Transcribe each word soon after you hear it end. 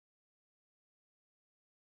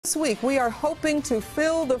This week, we are hoping to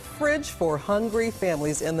fill the fridge for hungry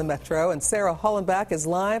families in the metro, and Sarah Hollenbach is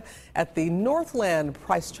live at the Northland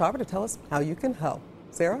Price Chopper to tell us how you can help.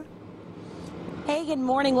 Sarah? Hey, good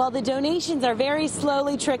morning. Well, the donations are very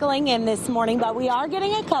slowly trickling in this morning, but we are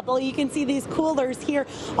getting a couple. You can see these coolers here.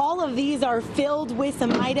 All of these are filled with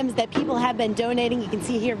some items that people have been donating. You can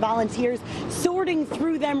see here volunteers sorting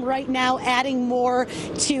through them right now, adding more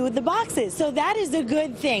to the boxes. So that is a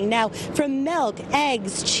good thing. Now, from milk,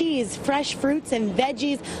 eggs, cheese, fresh fruits and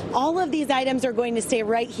veggies, all of these items are going to stay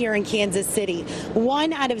right here in Kansas City.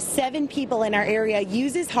 1 out of 7 people in our area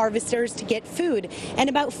uses harvesters to get food, and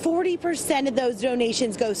about 40% of those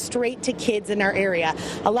donations go straight to kids in our area.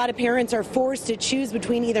 A lot of parents are forced to choose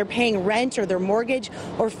between either paying rent or their mortgage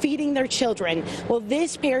or feeding their children. Well,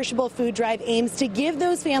 this perishable food drive aims to give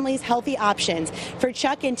those families healthy options. For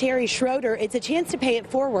Chuck and Terry Schroeder, it's a chance to pay it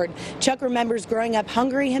forward. Chuck remembers growing up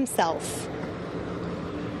hungry himself.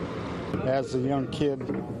 As a young kid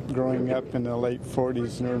growing up in the late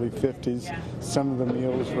 40s and early 50s, some of the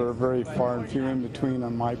meals were very far and few in between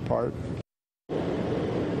on my part.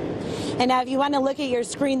 And now if you want to look at your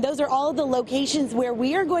screen, those are all of the locations where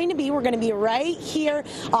we are going to be. We're going to be right here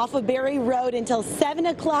off of Berry Road until 7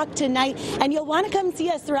 o'clock tonight. And you'll want to come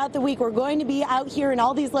see us throughout the week. We're going to be out here in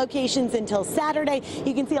all these locations until Saturday.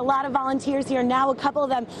 You can see a lot of volunteers here now. A couple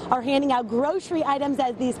of them are handing out grocery items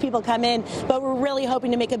as these people come in. But we're really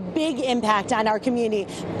hoping to make a big impact on our community,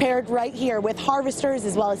 paired right here with harvesters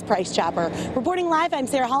as well as Price Chopper. Reporting live, I'm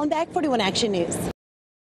Sarah Hollenbach, 41 Action News.